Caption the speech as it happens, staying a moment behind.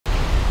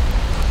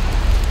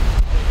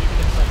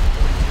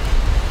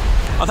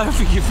I don't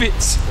think it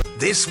fits.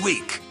 This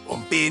week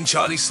on Being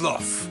Charlie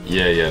Sloth.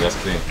 Yeah, that's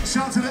clean.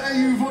 Shout to the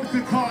AU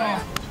Vodka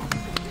car.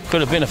 Could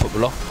have been a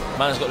footballer.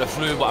 Man's got the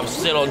flu, but I'm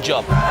still on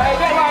job.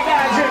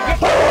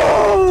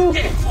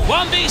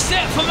 One big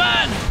step for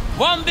man.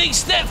 One big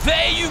step for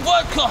AU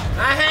Vodka.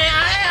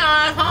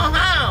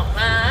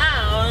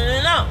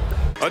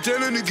 I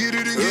tell him to get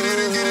it and get it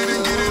and get it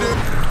and get it.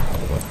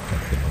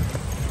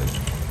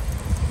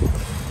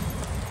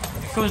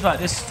 It feels like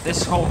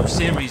this whole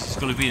series is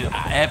going to be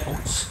at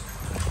airports.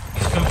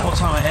 It's going to put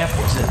time at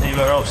airports than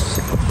anywhere else.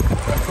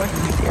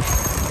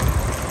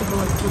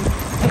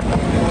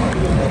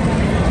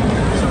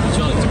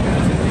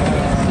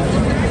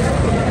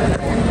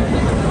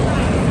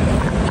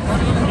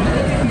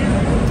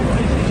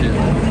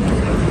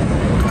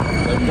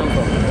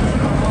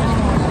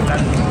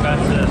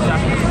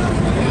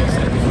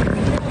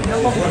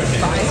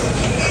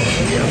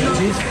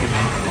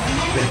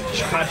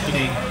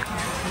 Tragedy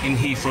in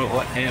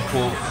Heathrow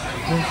Airport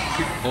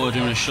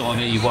ordering a shot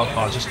of AU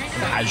vodka, just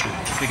casual.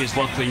 Biggest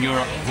vodka in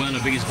Europe, one of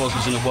the biggest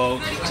vodkas in the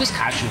world, just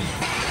casual.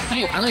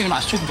 I don't even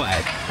like to talk about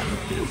it.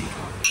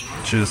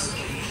 Cheers.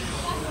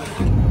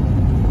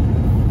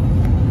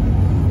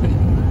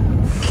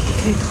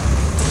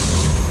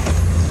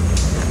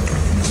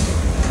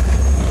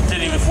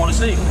 Didn't even fall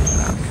asleep.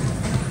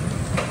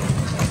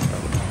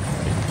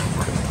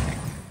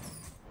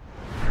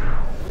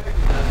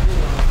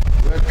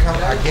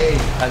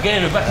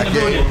 Again, we're back in the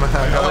building.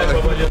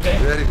 Okay?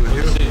 Very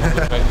good.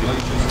 Thank you.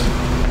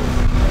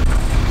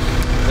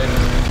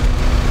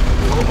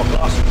 I got my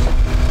glasses.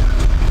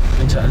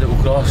 Into that little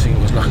glass thing,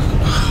 it was like a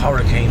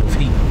hurricane of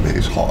heat.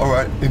 It's hotter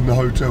right in the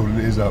hotel than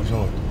it is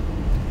outside.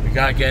 We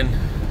go again,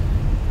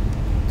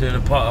 doing a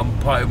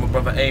party with my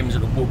brother Ames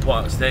at the Wool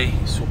Park today.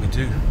 That's what we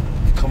do.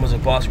 Come as a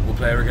basketball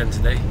player again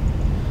today.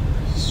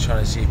 Just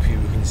trying to see if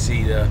people can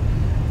see the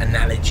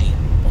analogy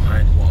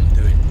behind what I'm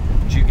doing.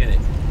 Do you get it?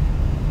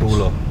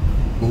 Baller.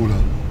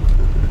 Baller.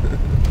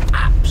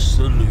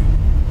 Absolute.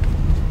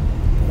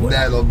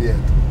 Nail on the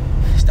end.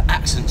 It's the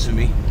accent to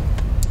me.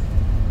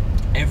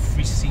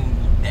 Every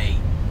single day.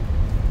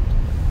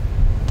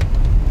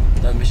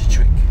 Don't miss a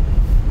trick.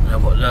 And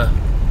I've got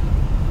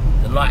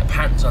the light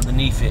pants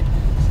underneath it,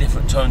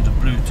 different tones of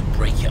blue to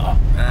break it up.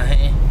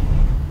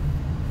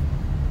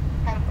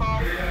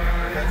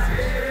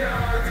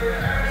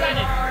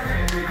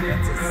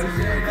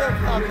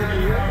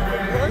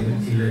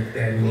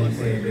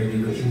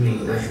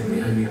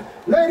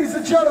 Ladies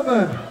and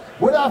gentlemen,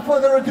 without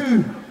further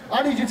ado,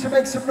 I need you to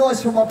make some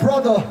noise for my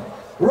brother,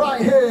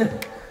 right here,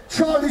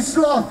 Charlie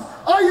Sloth.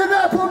 Are you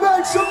there for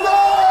make some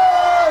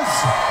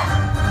noise?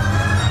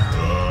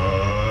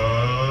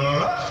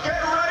 Let's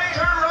get ready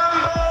to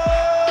rumble!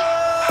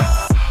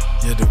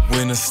 Yeah, the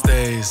winner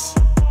stays.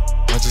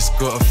 I just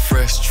got a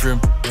fresh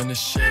trim and a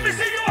shave. Let me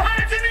see your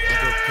hands in the air!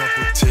 I got a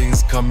couple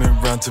things coming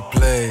round to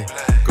play.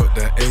 Got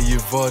that AU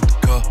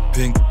vodka,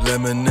 pink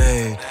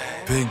lemonade,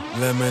 pink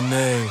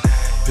lemonade,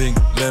 pink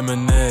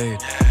lemonade.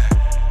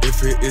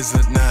 If it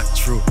isn't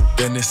natural,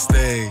 then it's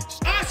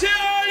staged.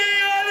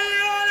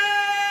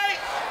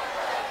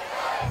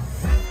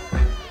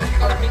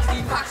 Gotta mix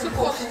these packs of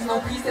portions, no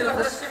peace till I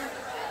rush him.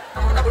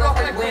 I'm on a block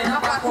like when I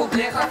back up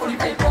there, I fully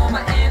pay for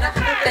my inner.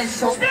 Then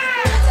so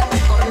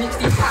gotta mix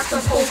these packs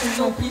of portions,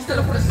 no peace till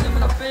I put a sim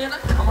in a fin.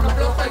 I'm on a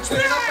block like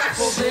when I back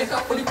up there,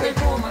 I fully pay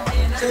for my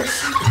inner.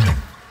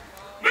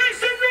 Make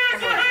some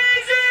noise for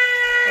Hazey!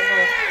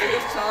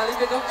 It's Charlie,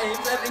 big up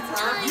Ames every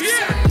time.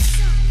 Yeah!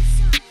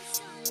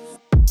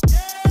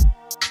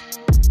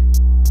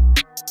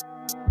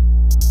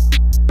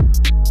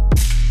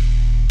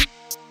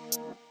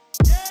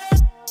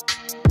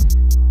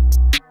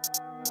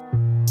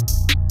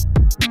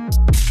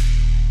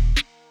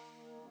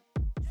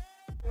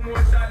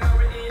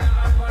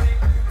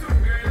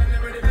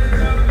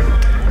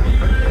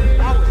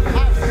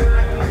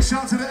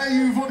 Shout to the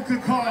AU Vodka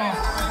car.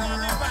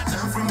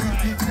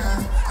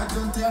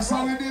 That's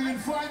how we do in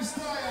fine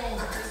style.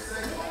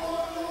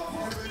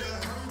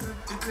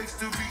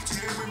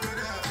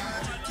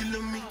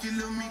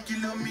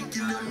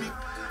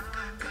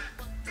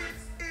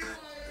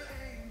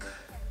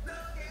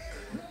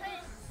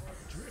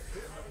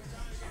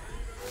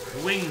 The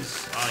wings,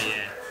 oh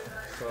yeah.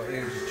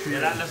 Yeah,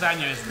 that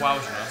lasagna is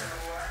Welsh, man.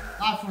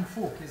 Knife and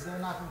fork, is there a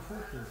knife and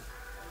fork here?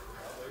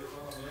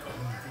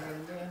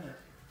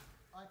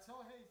 I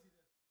tell Hazey.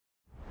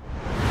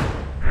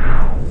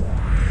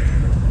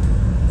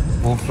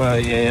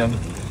 4:30 AM,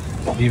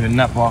 leaving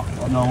Napa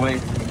on our way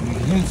to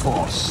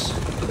Reinforce,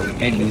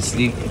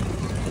 endlessly.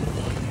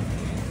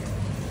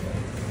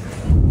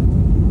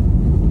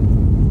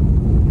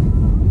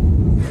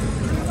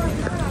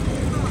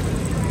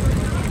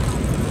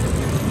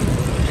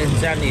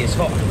 Tanzania is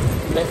hot.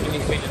 Definitely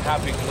feeling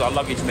happy because our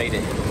luggage made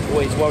it.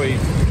 Always worried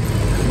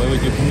when we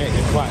do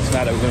connected flights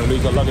now that we're going to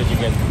lose our luggage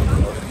again.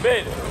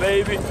 Made it,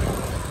 baby.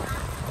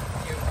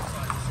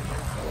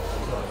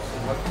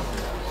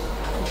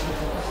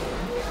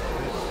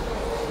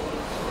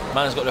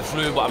 Man's got the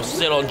flu, but I'm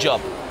still on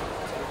job.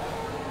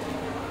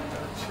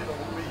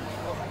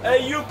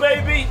 Hey, you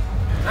baby!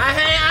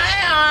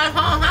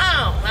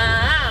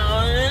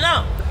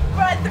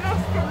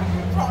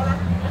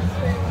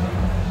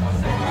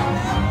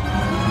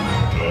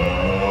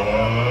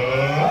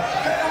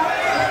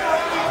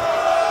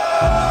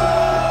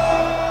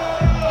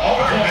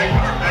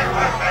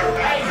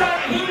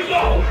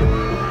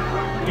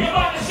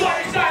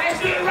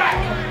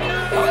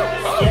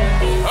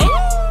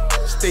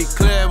 Stay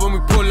clear when we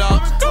pull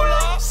up.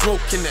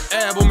 Smoke in the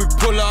air when we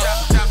pull up.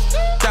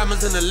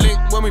 Diamonds in the link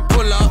when we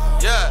pull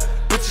up. Yeah.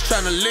 Bitches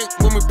tryna link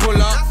when we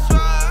pull up.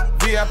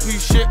 VIP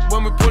shit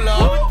when we pull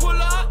up.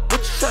 What you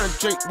tryna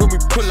drink when we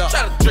pull up?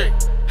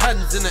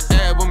 Hands in the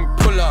air when we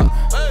pull up.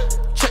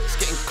 Checks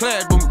getting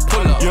cleared when we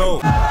pull up.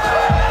 Yo.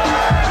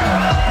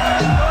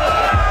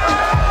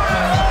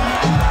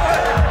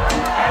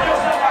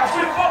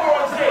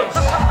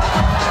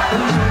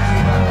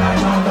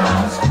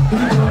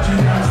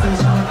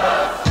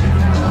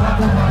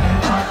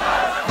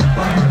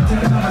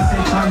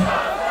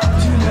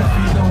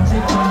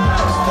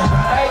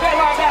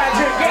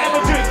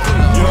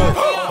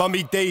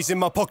 Mummy days in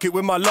my pocket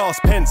with my last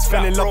pence.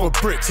 Fell in love with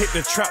bricks, hit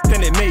the trap,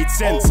 then it made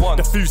sense.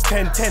 The food's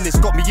 10-10, it's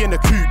got me in a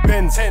coupe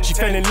Benz. She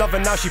fell in love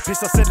and now she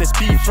pissed, I said let's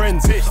be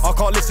friends. I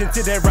can't listen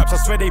to their raps, I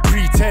swear they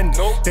pretend.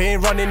 They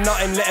ain't running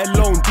nothing, let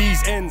alone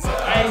these ends.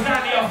 Hey,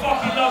 Zanny, I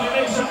fucking love it.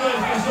 Make some noise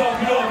for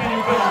yourself. We all been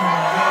in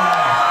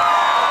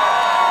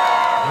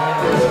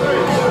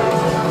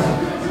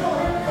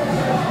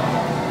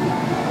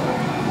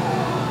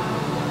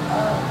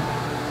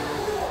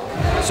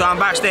So I'm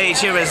backstage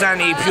here at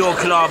Zanny Pure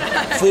Club,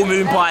 full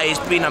moon party. It's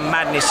been a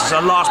madness. It's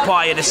our last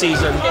party of the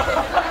season.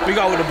 We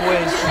got with the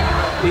boys.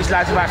 These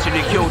lads have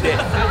actually killed it.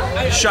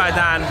 Shut it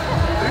down.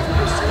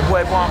 The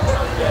boy Mark.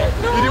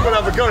 You didn't want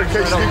to have a go in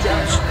case you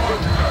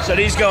didn't. So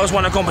these girls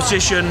won a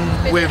competition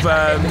with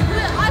the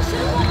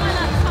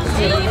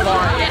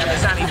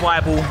Zanny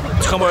Bible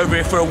to come over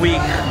here for a week.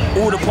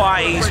 All the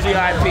parties,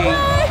 VIP.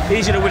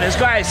 These are the winners.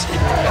 Guys,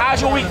 how's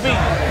your week been?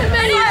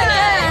 Really good.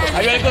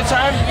 Have you had a good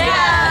time?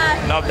 Yeah.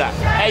 Love that.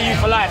 AU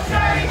for life.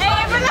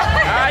 AU for life.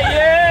 Ah,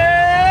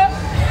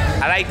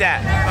 yeah. I like that.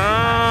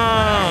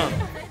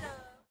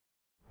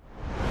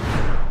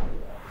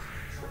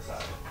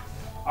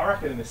 I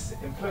reckon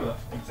in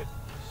Plymouth.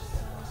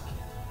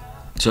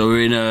 So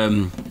we're in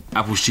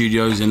Apple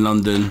Studios in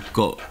London.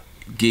 Got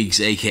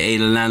Gigs, aka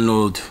the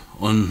landlord,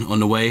 on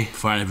the way.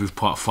 Friday with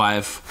part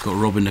 5. Got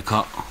Rob in the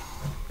cut.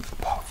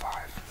 Part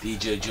 5.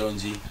 DJ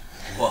Jonezy.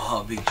 What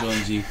up, Big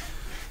Jonezy?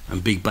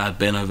 And Big Bad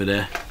Ben over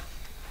there.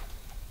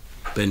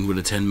 Ben with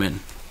the 10 men.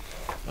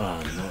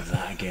 Oh, not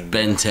that again.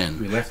 Ben 10.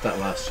 We left that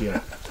last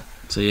year.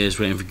 So yeah, it's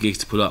waiting for Gigs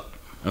to pull up.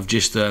 I've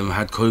just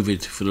had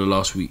COVID for the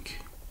last week.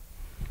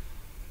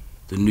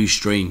 The new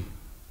strain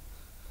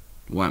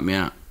wiped me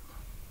out.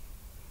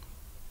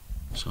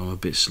 So I'm a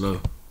bit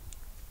slow.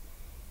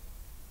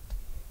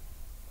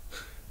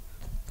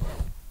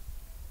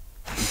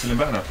 You feeling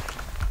better now?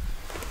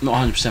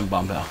 Not 100%, but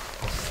I'm better.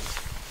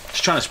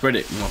 Just trying to spread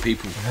it with my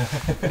people.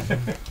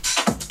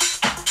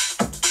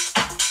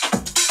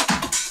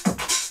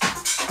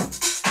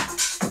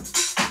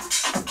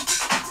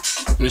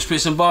 You wanna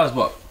spit some bars,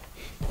 but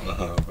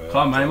come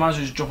on, man, you might as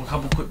well just drop a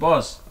couple quick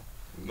bars.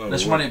 No,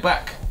 let's run it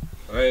back.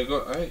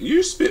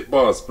 You spit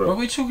bars, bro. What are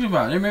we talking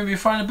about? Remember you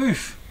find a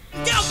booth?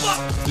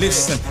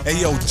 Listen,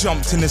 Ayo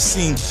jumped in the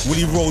scene.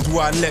 Willie rolled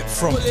where I leapt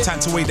from. Time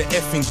to weigh the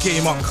effing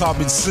game up,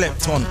 carbon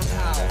slept on.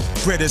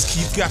 Brothers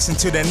keep gassing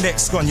till their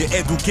neck's gone. Your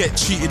head will get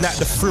treated like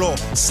the floor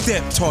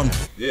stepped on.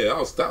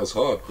 Yeah, that was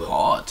hard, bro.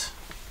 Hard?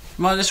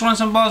 Man, let's run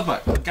some bars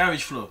back.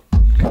 Garage floor.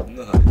 No,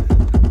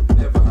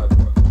 never had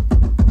one.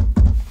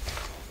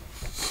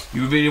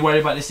 You were really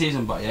worried about this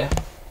season, but yeah?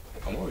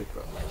 I'm worried,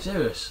 bro.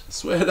 Serious? I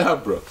swear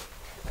down, bro.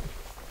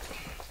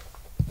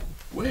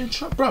 We're in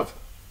trouble, bruv.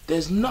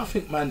 There's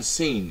nothing man's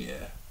seen,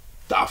 yeah,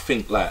 that I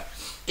think, like,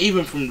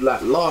 even from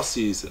like last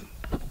season,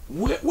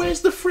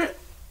 where's the threat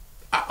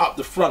up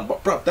the front?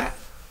 But bruv, that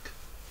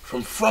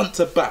from front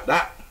to back,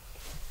 that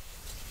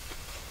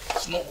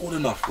it's not good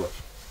enough, bruv.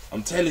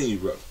 I'm telling you,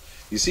 bruv.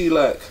 You see,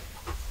 like,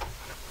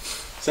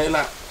 say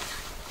like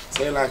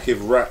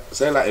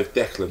if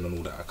Declan and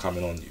all that are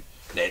coming on you,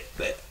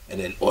 and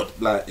then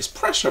like it's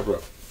pressure,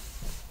 bruv.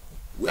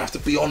 We have to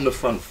be on the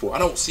front foot. I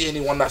don't see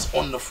anyone that's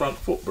on the front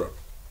foot, bruv.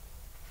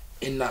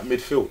 In that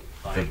midfield.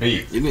 The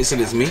beat. You didn't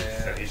send it to me.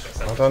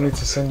 I don't need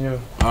to send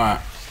you. Alright,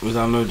 we'll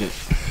download it.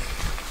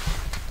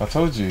 I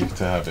told you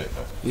to have it.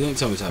 You didn't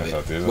tell me to have Yes, it.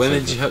 I did. When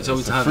did you tell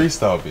me to have it?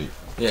 Freestyle beat.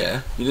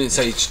 Yeah. You didn't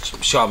say,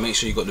 Sharp, make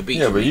sure you got the beat.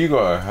 Yeah, but you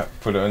gotta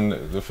put it on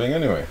the thing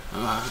anyway.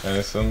 Alright. And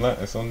it's on that.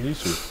 It's on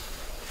YouTube.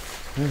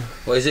 Yeah.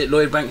 What is it?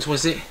 Lloyd Banks,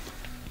 what's it?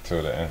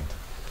 Till the end.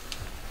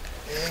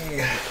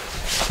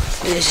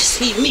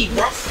 Just eat me,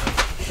 bro.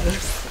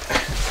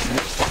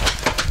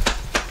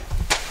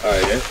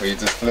 Alright, yeah? Well, you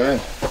just flew in?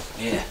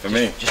 Yeah. For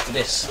me? Just for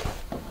this.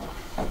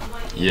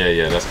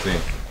 Yeah, that's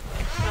clean.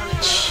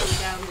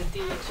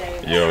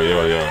 Yo.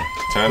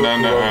 Turn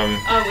down the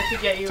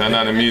turn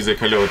down the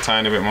music a little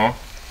tiny bit more.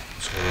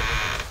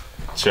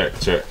 Check.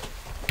 Turn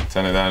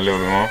it down a little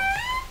bit more.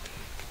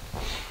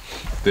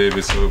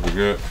 David Silver,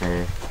 good.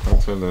 I'm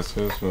telling the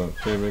stressful.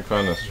 Feeling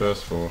kind of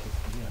stressful.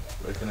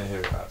 We're gonna hear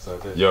it outside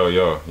there. Yo,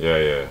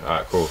 yeah.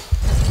 Alright, cool.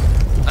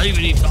 I don't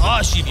even need to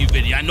ask you if you're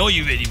ready. I know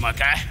you're ready, my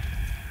guy.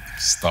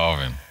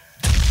 Starving.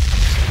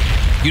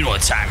 You know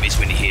what time it is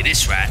when you hear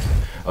this, right?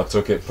 I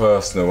took it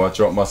personal, I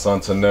dropped my son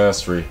to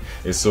nursery.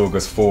 It's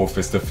August 4th,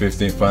 it's the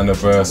 15th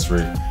anniversary.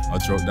 I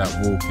dropped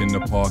that walk in the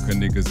park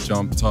and niggas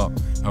jumped up.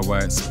 How I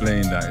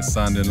explain that, it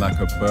sounded like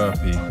a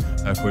burpee.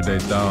 How could they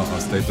doubt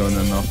us, they don't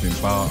know nothing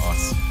about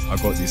us. I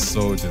got these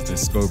soldiers, they're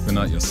scoping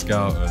out your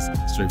scouters.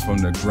 Straight from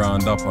the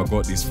ground up, I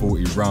got these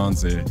 40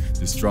 rounds here.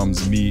 This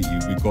drum's meaty,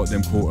 we got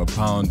them quarter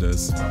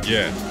pounders.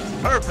 Yeah.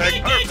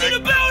 Perfect. Get to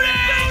the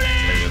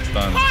building!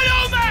 Done.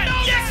 Hold on, man!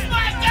 Yes,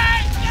 my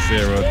guy!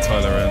 Zero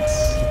tolerance.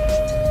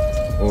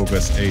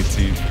 August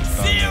 18th.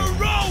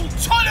 Zero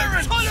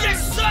tolerance!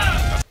 Yes,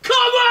 sir! Come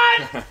on!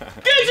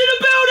 Get to the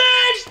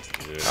building!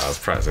 Yeah, I was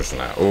practicing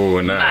that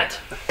all night.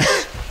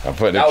 I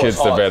put the That kids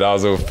was to hard. bed, I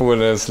was all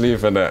falling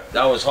asleep and that.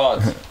 That was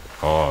hard.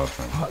 Hard.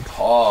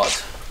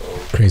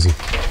 Crazy.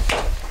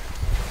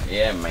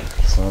 Yeah, mate.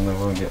 Son, I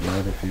won't get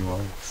mad if you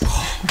want.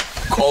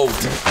 Cold.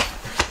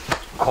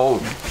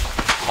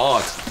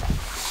 Hard.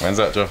 When's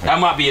that dropping? That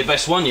might be your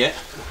best one yet.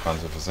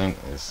 100%.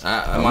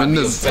 That might be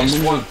your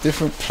best one.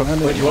 Different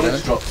planet. When do you want it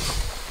to drop?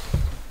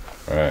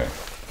 Right.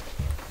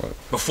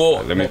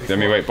 Before. Let me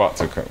wait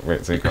till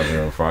he comes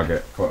here before I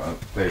get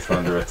placed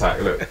under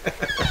attack. Look.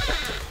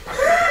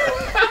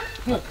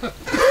 Go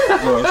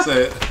on,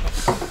 say it.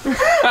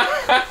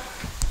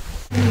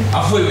 I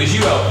thought it was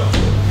you, El.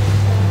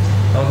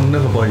 I'll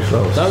never buy you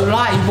flowers. Don't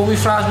lie, you bought me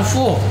flowers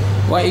before.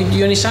 Why,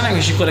 you only sound like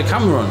because you've got a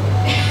camera on.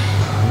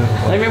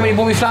 Don't remember when you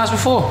bought me flowers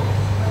before?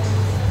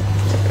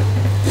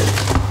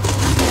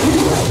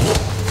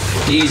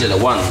 These are the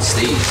ones,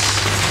 these.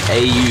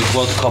 AU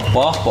Vodka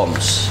bath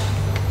bombs.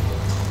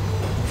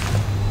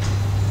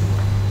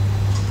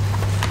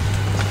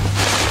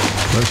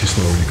 They actually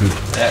smell really good.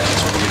 Yeah, they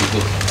smell really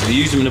good. Have you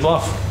used them in the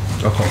bath?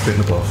 I can't fit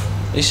in the bath.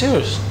 Are you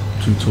serious?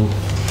 Too tall.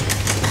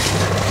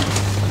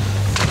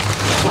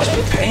 That's a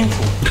bit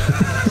painful.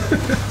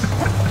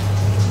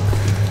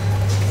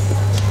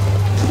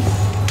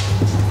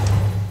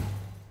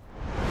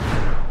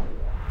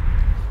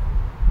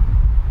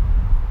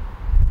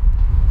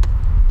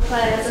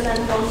 Players and then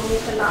one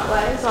walking that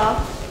way as well.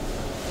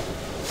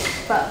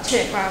 But turn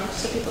it round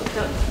so people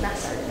don't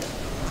necessarily.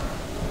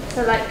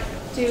 So like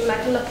do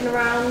like looking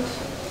around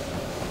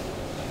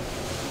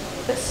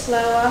a bit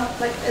slower,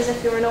 like as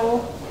if you're in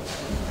awe.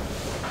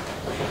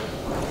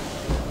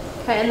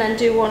 Okay, and then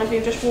do one of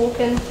you just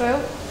walking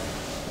through.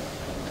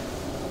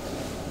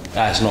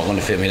 That's not going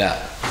to fit me,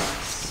 that.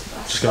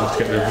 Just going to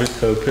get the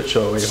Vodka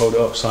picture when you hold it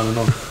up, signing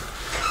on.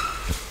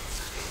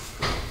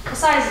 What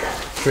size is it?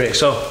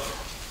 3XL.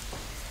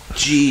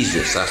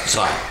 Jesus, that's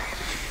tight.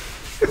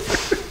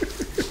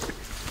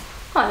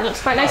 Oh, it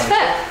looks quite nice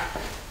fit.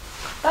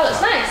 That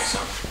looks nice.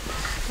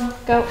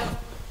 Go.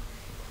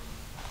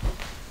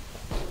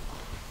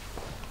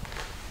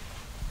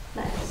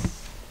 Nice.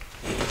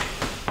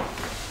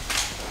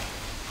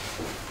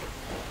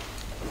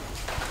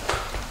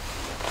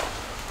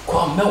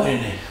 God, I'm melting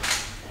in here.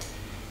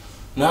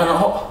 No, not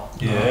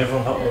hot. Yeah,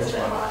 everyone hot. It's a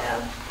bit hot,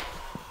 yeah.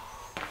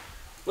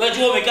 Where do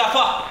you want me,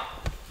 Gaffer?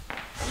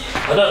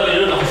 I don't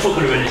really look like a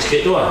footballer in this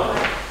kit, do I?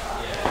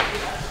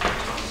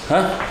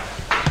 Huh?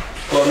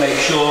 Got to make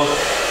sure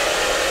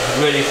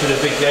I'm ready for the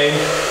big game.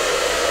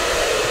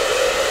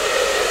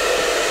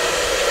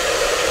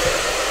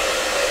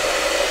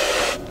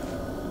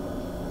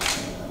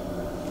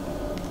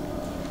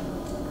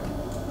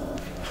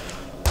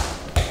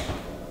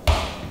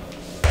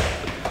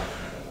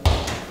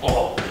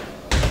 Oh,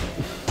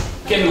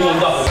 get me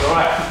warmed up, all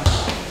right?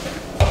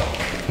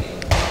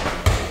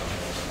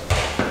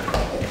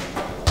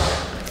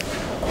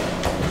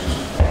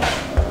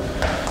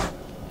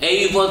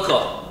 AU Vodka,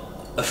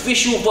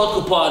 official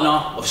vodka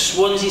partner of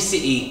Swansea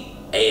City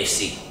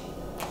AFC.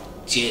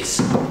 Cheers,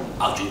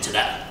 I'll drink to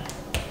that.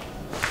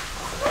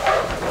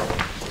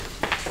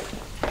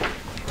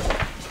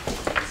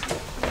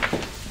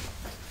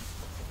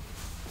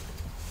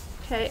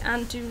 Okay,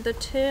 and do the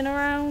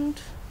turnaround.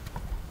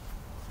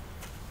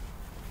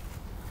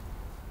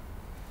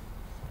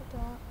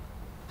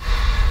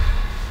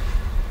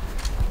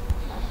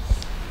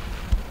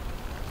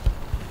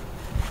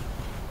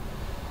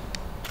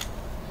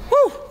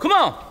 Come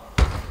on!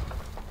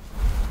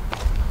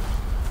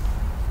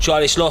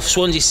 Charlie Sloth,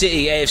 Swansea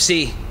City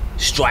AFC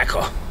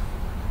striker.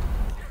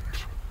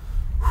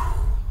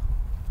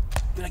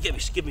 Gonna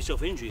give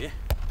myself injury here.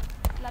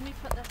 Let me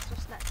put this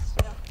just next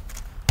to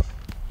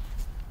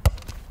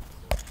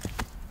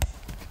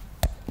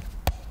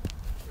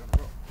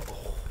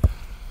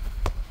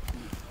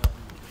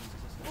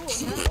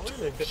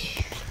you.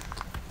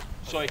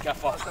 Sorry,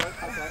 Gaffer.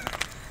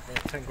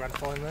 10 grand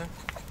fine there.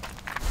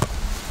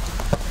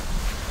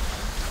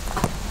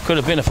 Could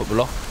have been a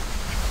footballer.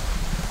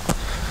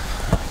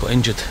 Got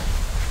injured.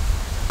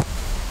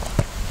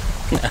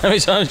 How many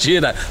times do you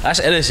hear that? That's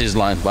Ellis's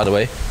line, by the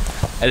way.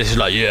 Ellis is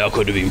like, yeah, I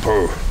could have been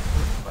pro.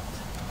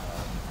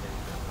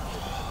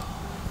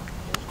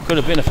 Could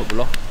have been a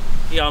footballer.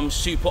 Yeah, I'm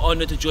super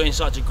honoured to join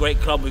such a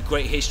great club with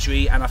great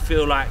history, and I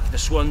feel like the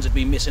Swans have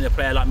been missing a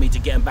player like me to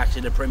get them back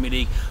to the Premier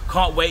League.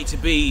 Can't wait to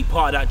be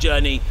part of that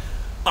journey.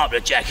 Up the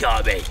Jack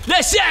Army.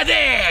 Let's have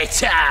it!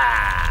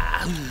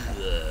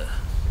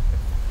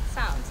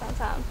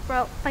 Sound.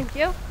 Well, thank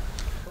you.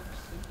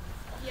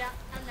 Yeah,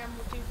 and then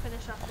we'll do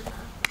finish up.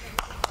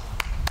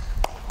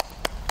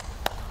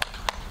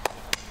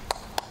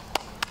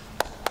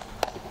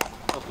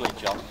 Lovely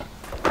job.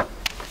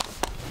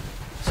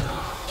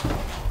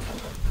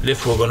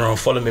 Liverpool are going to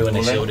follow me when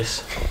they see all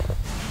this.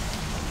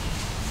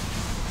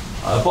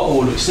 The bottle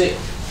will look sick.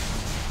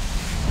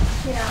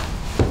 Yeah.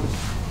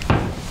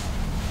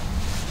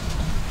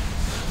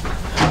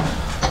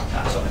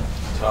 That's on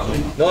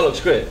it. No, it looks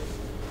great.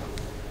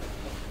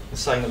 The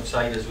sign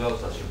outside as well,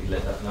 so that should be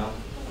lit up now.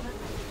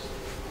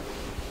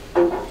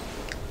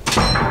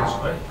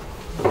 Sorry.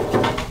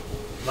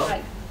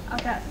 Right, I'll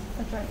get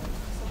a drink.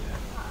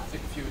 I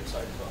think a few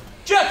inside as well.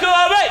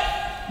 Jacoby!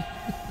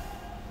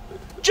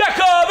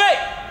 Jacoby!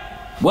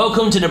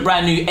 Welcome to the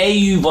brand new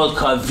AU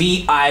Vodka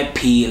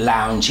VIP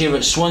Lounge here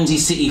at Swansea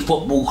City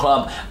Football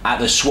Club at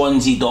the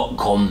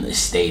Swansea.com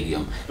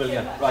Stadium.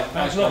 Brilliant. Right,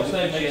 thanks a lot. Good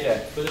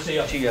to see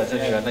you. Cheers,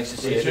 nice to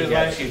see you.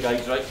 Yeah, see you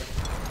guys, right?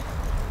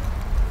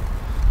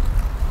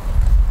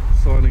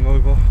 Signing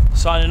over.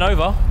 Signing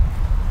over?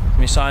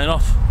 Me signing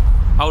off?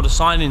 Oh, the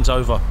signing's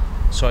over.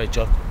 Sorry,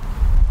 John.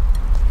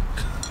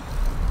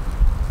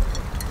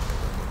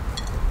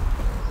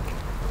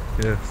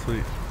 Yeah,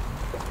 sweet.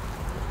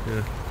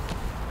 Yeah.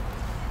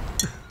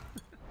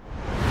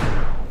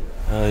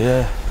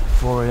 Yeah,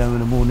 4 AM in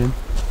the morning.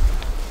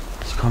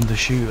 It's come to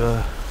shoot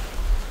a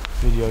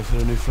video for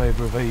the new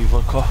flavour of AU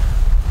Vodka.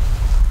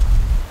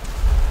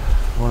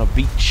 We're on a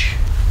beach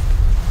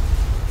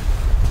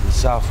in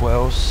South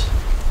Wales.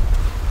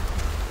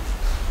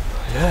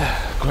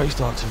 Yeah, great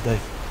start to the day.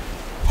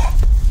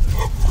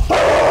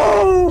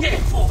 Get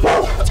him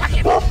forward! Attack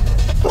him!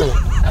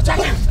 Attack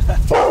him!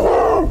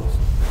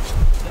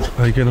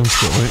 How you getting on,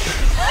 Scott, mate?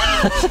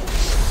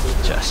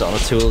 Just on the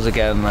tools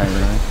again, mate.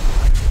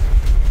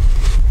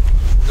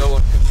 No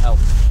one can help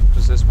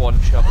because there's one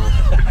shovel.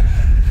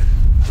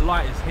 The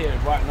light is here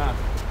right now.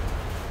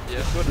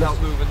 Yeah, good help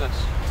moving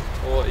this.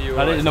 Or are you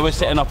I didn't know we're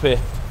sitting up here.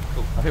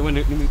 Cool. I think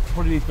we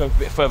probably need to go a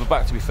bit further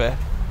back, to be fair.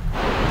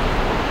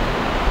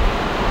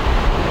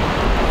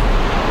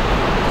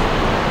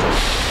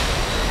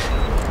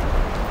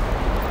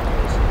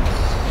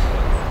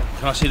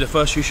 Can I see the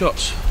first few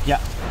shots? Yeah.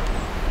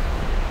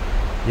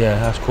 Yeah,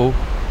 that's cool.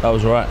 That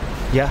was alright.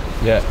 Yeah?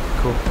 Yeah.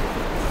 Cool.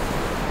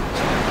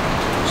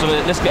 So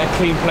let's get a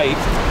clean plate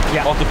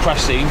of the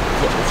crash scene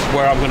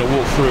where I'm going to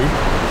walk through.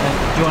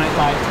 Do you want it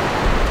like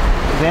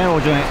there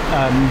or do you want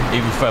it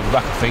even further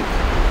back, I think.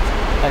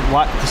 Like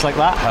what? Just like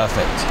that?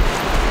 Perfect.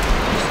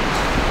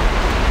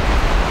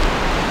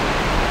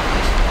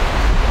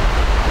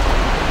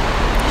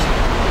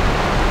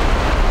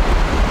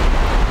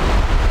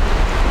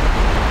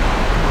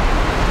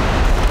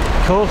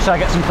 Cool, so I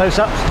get some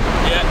close-ups?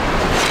 Yeah.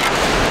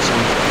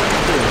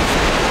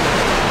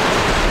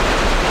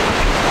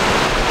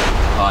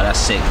 Oh, that's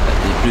sick. The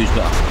blue's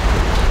better.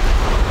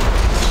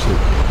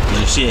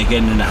 You'll see it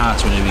again in the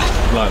house when it be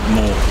like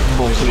more.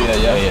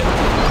 Yeah.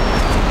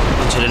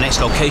 To the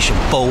next location,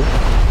 bull.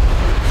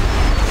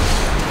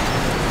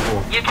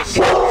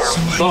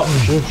 Stop.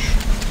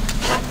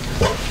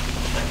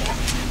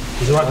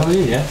 Is it right coming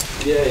in, yeah?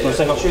 Yeah. Want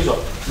to take our shoes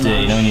off? Yeah,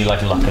 you know when you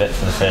like look at it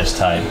for the first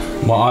time.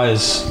 My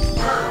eyes.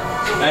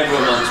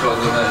 Everyone wants one,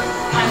 don't they?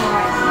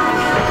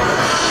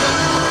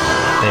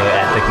 They were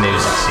epic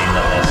news I've seen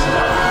like this.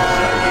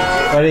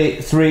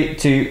 Ready? 3,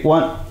 2,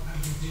 1.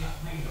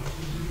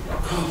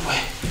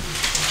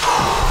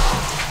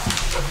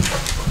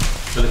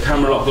 So the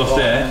camera locked off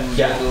there.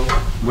 Yeah.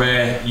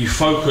 Where you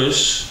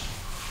focus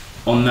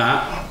on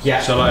that.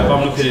 Yeah. So like if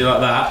I'm looking at it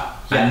like that,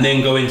 and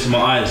then go into my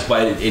eyes,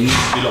 but it needs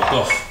to be locked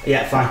off.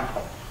 Yeah, fine.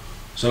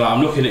 So like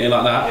I'm looking at it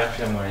like that.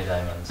 Yeah, I'm wearing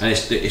diamonds. And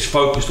it's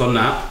focused on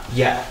that.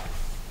 Yeah.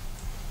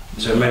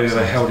 So maybe if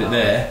I held it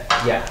there.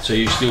 Yeah. So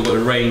you've still got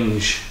the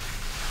range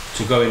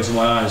to go into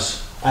my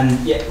eyes.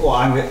 And yeah,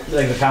 well,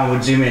 like the camera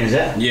would zoom in, is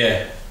it?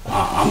 Yeah.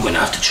 I'm going to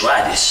have to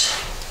try this.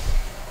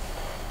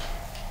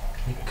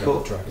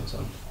 Cool. Dragons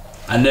on.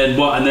 And then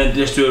what? And then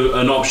let's do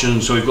an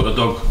option. So we've got the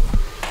dog.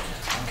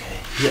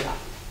 Okay. Yeah.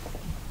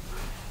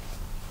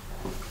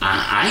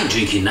 I ain't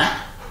drinking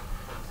that.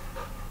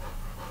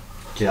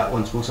 Do that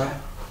once more, sorry.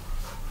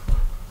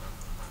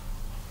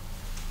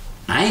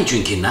 I ain't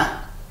drinking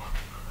that.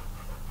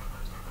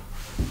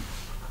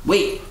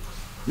 Wait,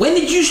 when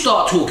did you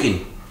start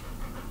talking?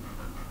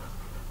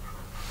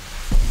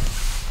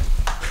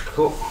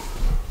 Cool.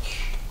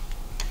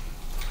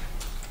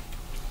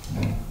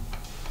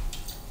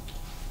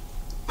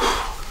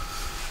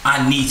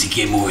 I need to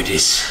get more of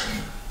this.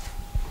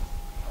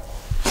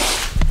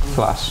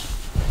 Class.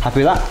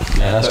 Happy with that?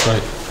 Yeah, that's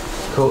great.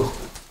 Cool.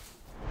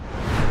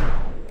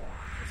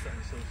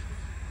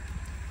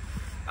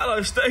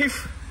 Hello,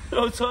 Steve.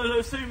 Hello,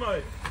 Tyler. See,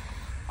 mate.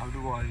 How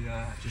do I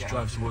just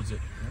drive towards it?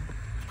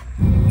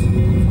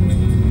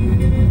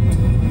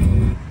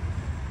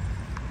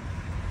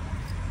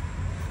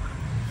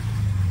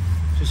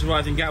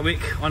 arrived in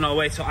Gatwick on our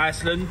way to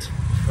Iceland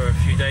for a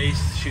few days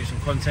to shoot some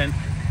content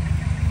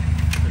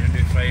for the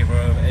new flavour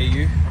of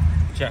AU.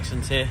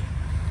 Jackson's here.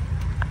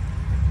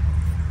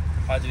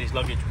 Hiding his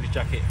luggage with his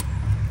jacket.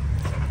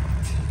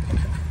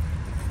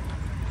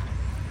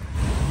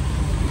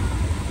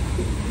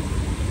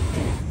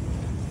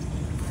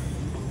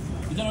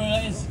 You don't know who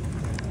that is?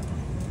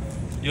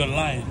 You're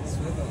lying.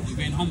 You're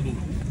being humble.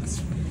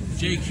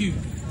 JQ.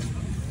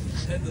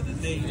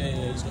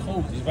 Yeah, it's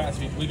cold. He's about to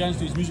be, we're going to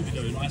do his music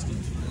video in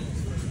Iceland.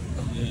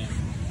 Yeah.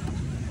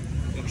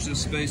 Watch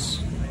this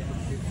space.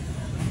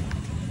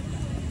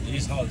 It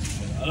is hard.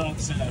 I don't have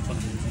to say that in front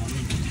of you.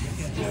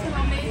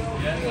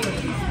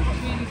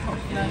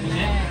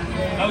 Yeah.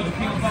 How do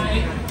people find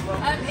it?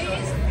 It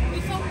is. We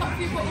sold quite a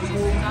few bottles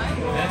tonight.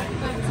 Yeah.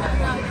 But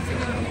now it's a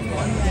good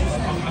one.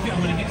 I think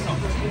I'm going to get some.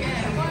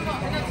 Yeah, why not?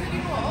 And I'll tell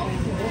you what,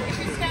 if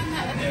you scan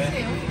that at the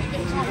till, you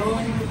get charged.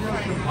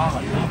 Oh,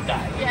 I love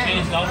that. Yeah.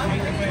 Cheers, love. Thank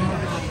you very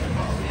much.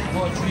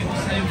 What a treat the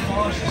same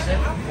for, she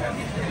said.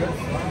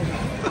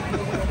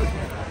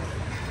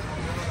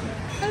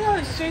 Hello,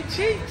 straight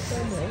cheeks.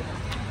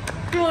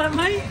 You alright,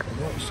 mate?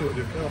 What sort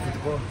of off at the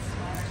bar?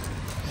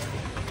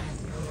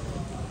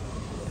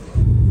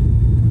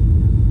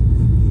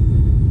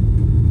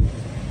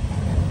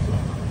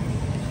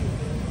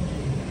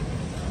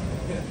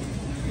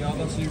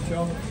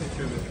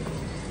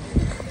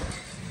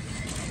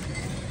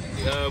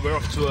 We're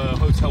off to a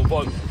hotel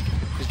Vod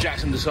because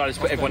Jackson decided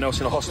to put everyone else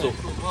in a hostel.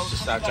 It's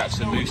just how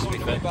Jackson moves, to be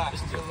fair.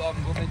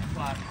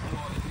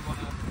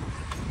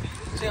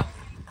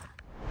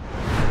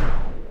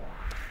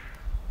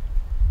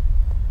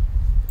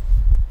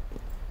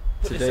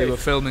 Today we're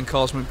filming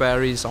Cosmic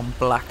Berries on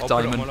Black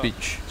Diamond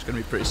Beach. It's going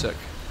to be pretty sick.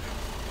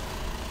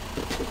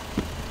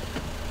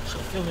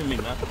 Stop filming me,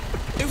 man.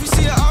 If we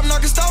see the op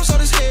knocking stops on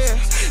his head,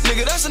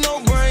 nigga, that's a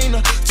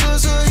no-brainer. To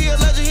he a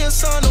legend, he a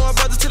son. No, our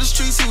brother to the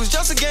streets, he was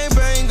just a game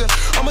banger.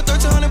 I'm a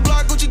 1300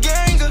 block Gucci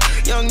ganger,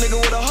 young nigga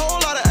with a whole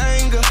lot of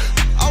anger.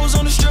 I was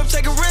on the strip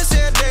taking risks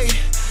every day.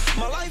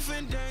 My life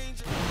in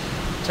danger.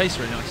 Tastes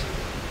really nice.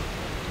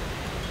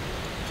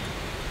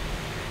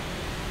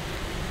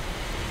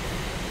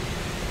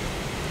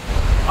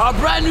 Our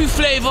brand new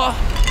flavour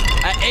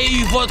at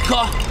AU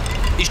Vodka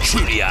is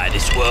truly out of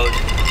this world,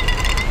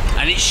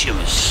 and it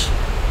shimmers.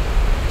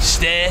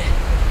 Stare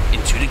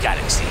into the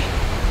galaxy.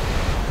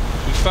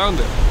 We found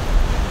it.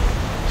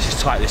 This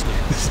is tight, this thing.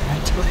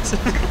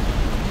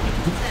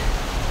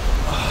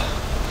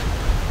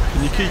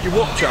 Can you keep your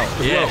watch out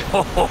as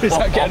well? Is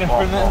that getting it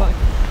from there? Like?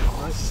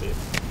 That's it.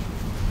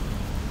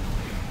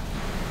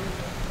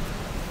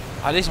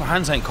 At least my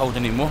hands ain't cold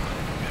anymore.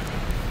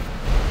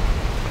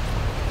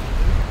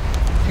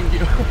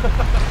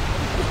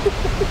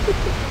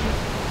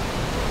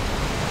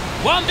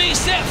 One big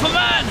step for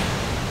man.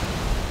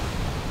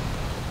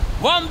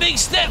 One big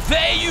step for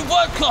AU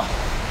Vodka.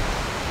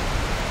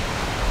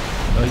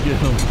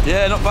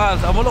 Yeah, not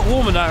bad. I'm a lot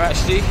warmer now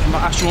actually. My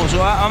astronauts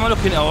alright. I'm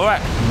looking at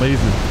alright.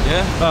 Amazing.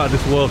 Yeah? Out of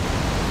this world.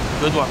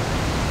 Good one.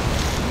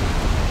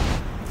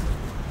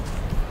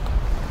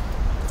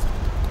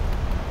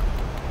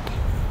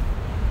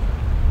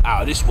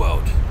 Out of this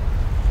world.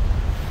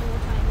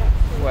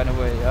 Went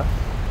away, yeah?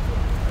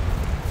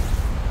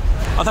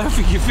 I don't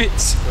think it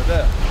fits. Right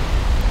there.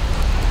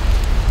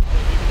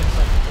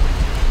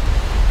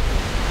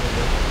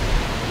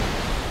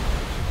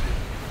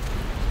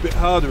 A bit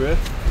harder here.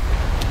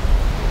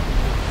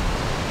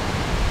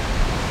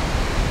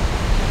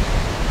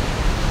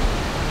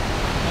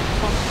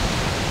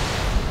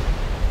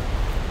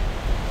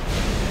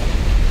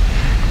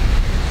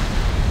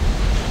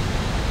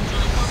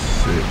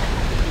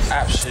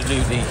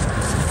 Absolutely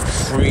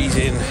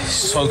freezing,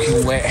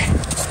 soaking wet.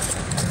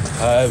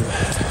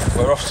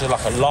 We're off to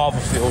like a lava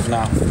field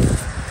now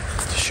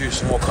to shoot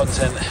some more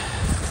content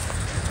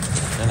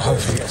and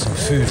hopefully get some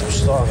food. I'm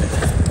starving.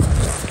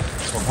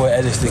 My boy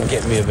Ellis didn't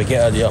get me a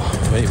baguette earlier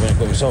when he got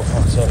himself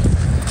one, so I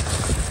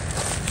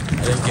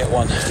didn't get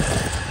one.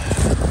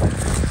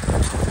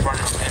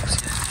 Running on Pepsi,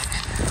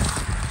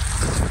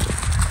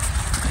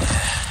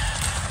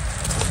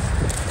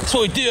 that's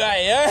what we do out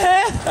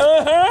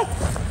here.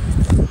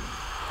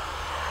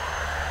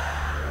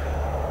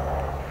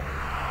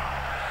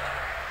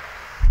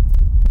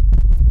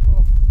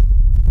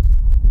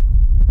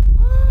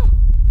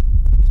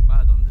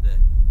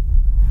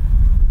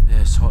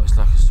 It's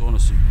like a sauna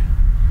suit.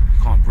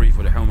 You can't breathe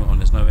with a helmet on,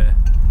 there's no air.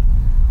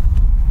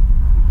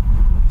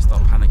 You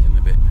start panicking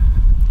a bit.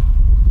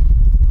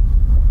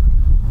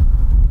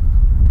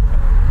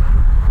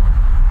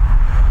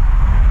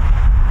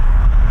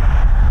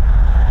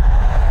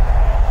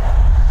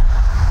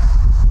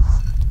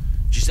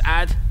 Just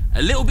add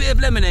a little bit of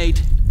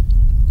lemonade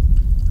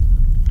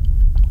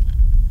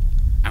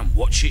and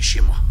watch it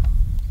shimmer.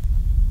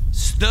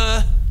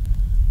 Stir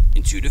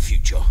into the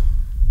future.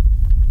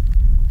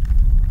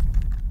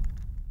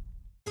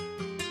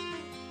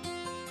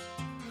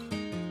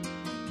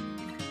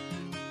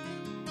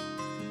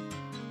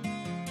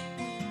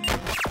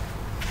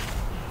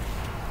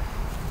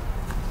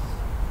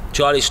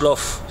 Charlie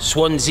Sloth,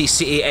 Swansea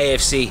City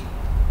AFC.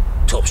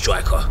 top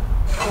striker.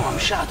 Oh, I'm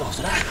shattered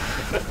after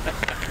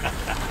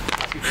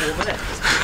that.